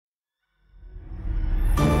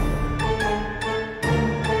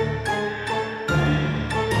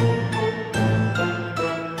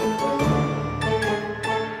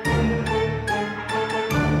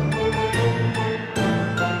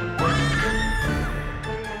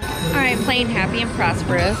right, playing Happy and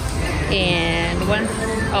Prosperous, and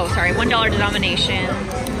 $1 denomination,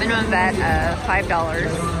 minimum bet of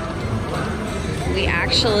 $5. We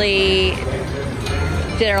actually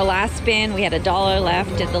did our last spin. We had $1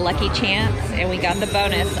 left, did the lucky chance, and we got the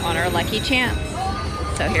bonus on our lucky chance.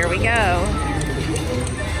 So here we go.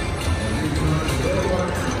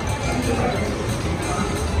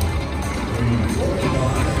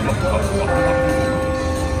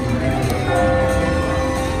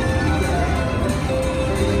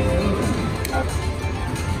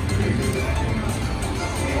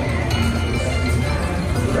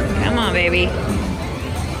 Come on, baby.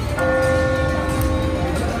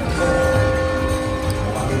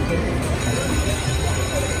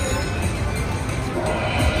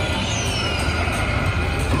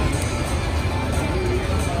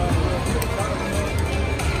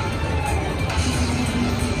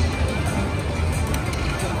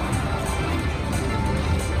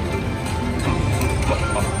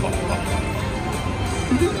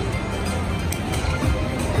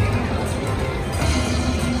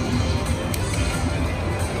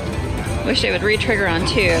 Wish it would re-trigger on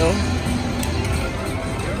 2.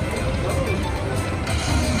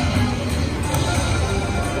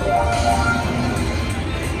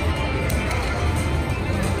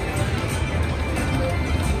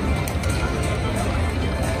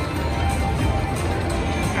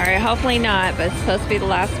 Alright, hopefully not, but it's supposed to be the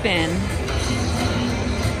last spin.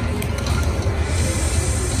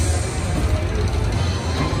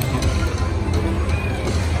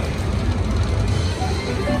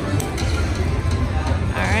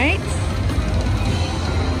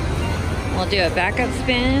 We'll do a backup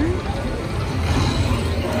spin.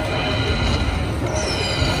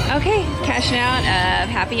 Okay, cashing out of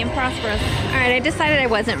Happy and Prosperous. All right, I decided I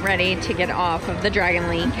wasn't ready to get off of the Dragon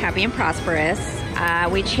League Happy and Prosperous.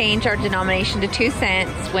 We changed our denomination to 2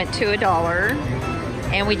 cents, went to $1,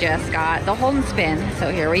 and we just got the hold and spin.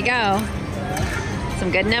 So here we go. Some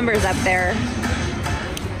good numbers up there.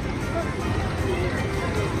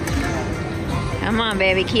 Come on,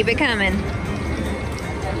 baby, keep it coming.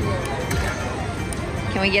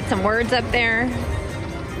 Can we get some words up there?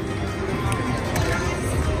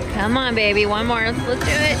 Come on, baby. One more. Let's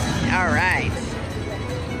do it. All right.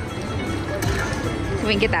 So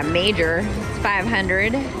we can get that major. It's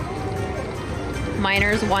 500.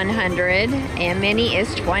 Minor's 100. And mini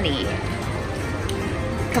is 20.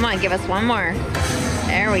 Come on, give us one more.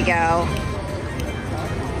 There we go.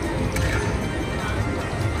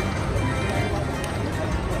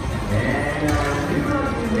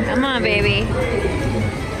 Come on, baby.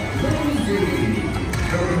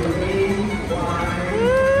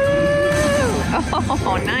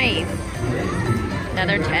 Oh, nice.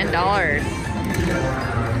 Another $10.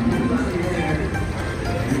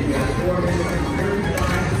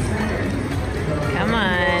 Come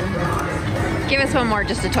on. Give us one more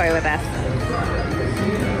just to toy with us.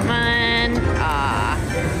 Come on. Ah.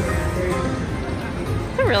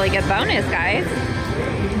 It's a really good bonus, guys.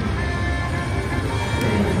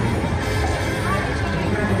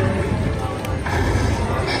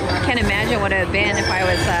 Can't imagine what it would have been if I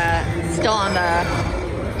was still on the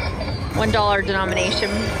 $1 denomination.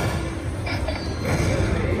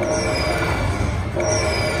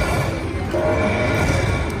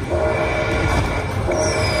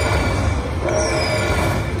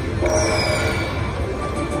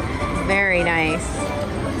 Very nice.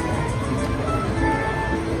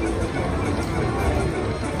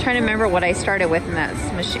 I'm trying to remember what I started with in that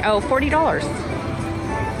machine. Oh, $40.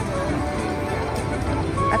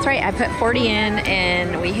 That's right, I put 40 in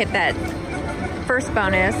and we hit that first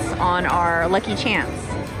bonus on our lucky chance.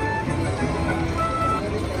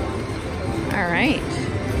 All right.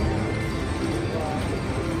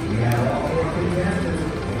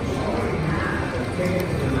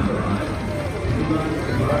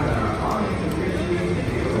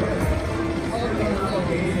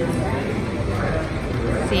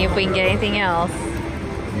 See if we can get anything else.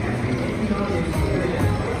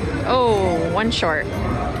 Oh, one short.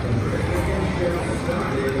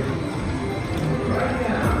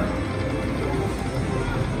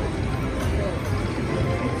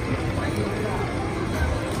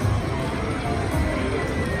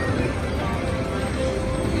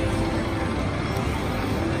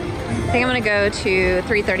 I think I'm gonna go to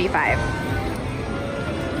 335.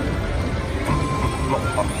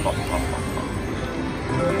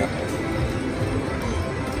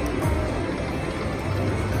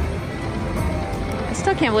 I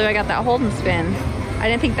still can't believe I got that hold and spin. I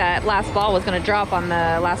didn't think that last ball was gonna drop on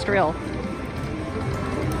the last reel.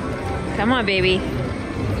 Come on, baby.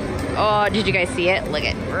 Oh, did you guys see it? Look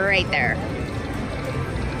at right there.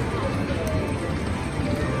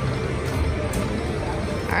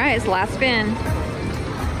 All right, it's the last spin.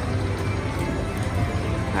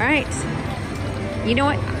 All right. You know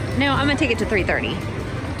what? No, I'm gonna take it to 330.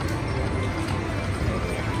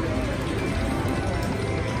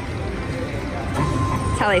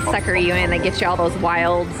 That's how they sucker you in. They get you all those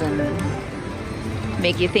wilds and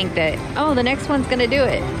make you think that, oh, the next one's gonna do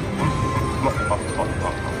it.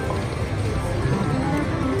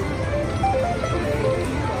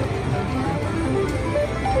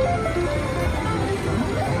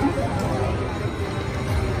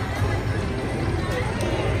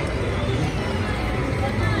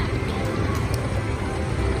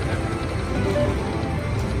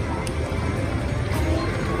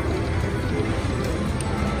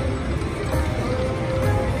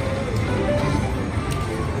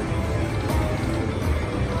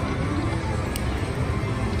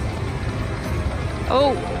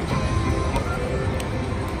 Oh.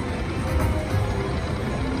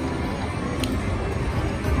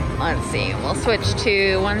 Let's see, we'll switch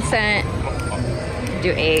to 1 cent,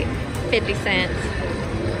 do 50 cents.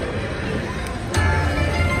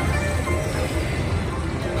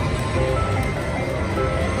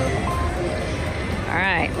 All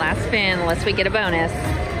right, last spin, unless we get a bonus.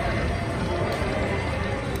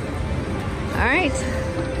 All right.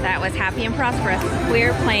 That was Happy and Prosperous.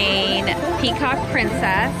 We're playing Peacock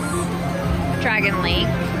Princess, Dragon Link.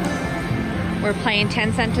 We're playing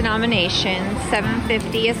 10-cent denomination,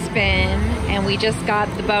 $7.50 a spin, and we just got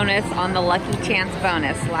the bonus on the Lucky Chance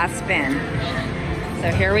bonus, last spin. So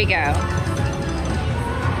here we go.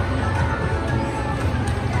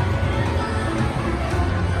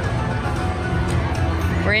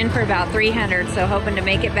 We're in for about 300, so hoping to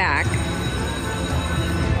make it back.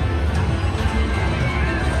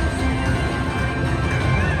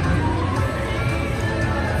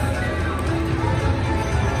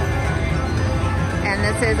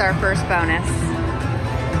 This is our first bonus.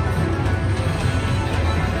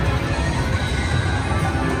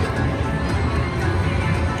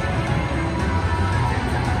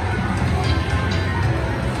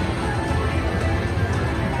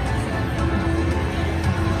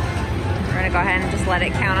 We're going to go ahead and just let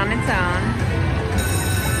it count on its own.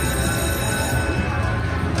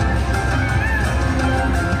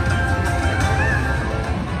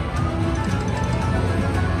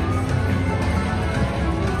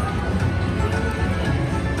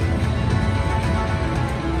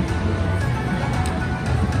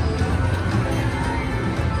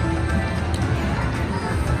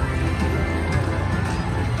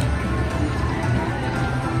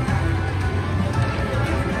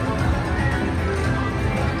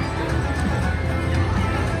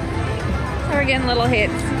 We're getting little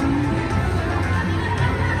hits.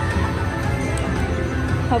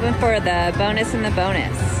 Hoping for the bonus in the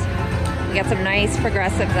bonus. We got some nice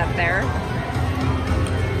progressives up there.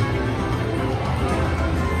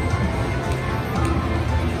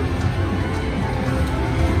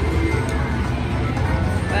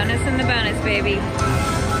 Bonus in the bonus, baby.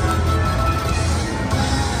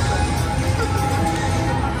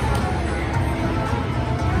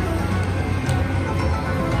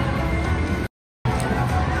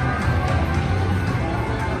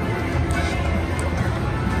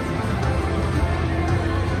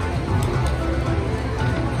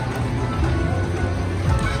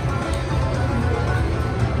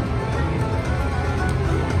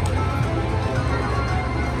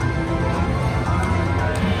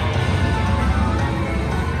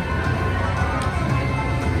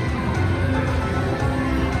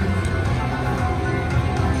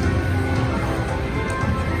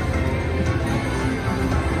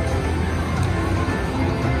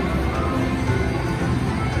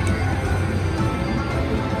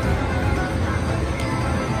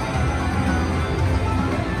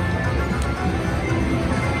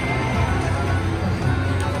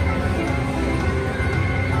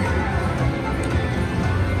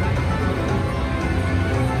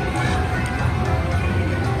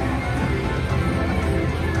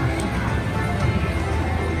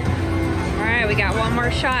 We got one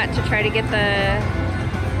more shot to try to get the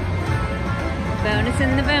bonus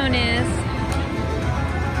in the bonus.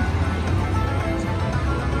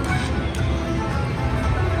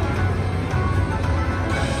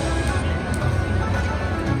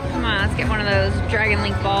 Come on, let's get one of those Dragon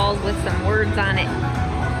Link balls with some words on it.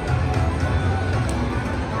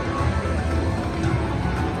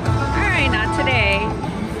 Alright, not today.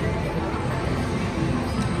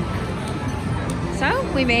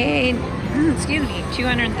 So, we made, excuse me,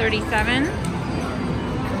 237.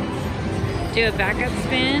 Do a backup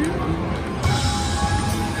spin.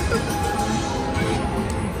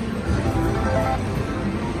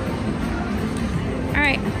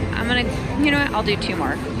 right, I'm gonna, you know what, I'll do 2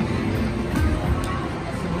 more.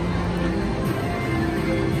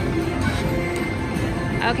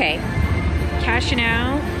 Okay, cashing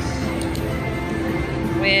out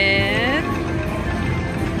with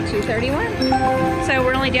 231. So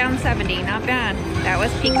we're only down 70, not bad. That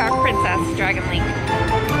was Peacock Princess Dragon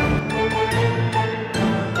Link.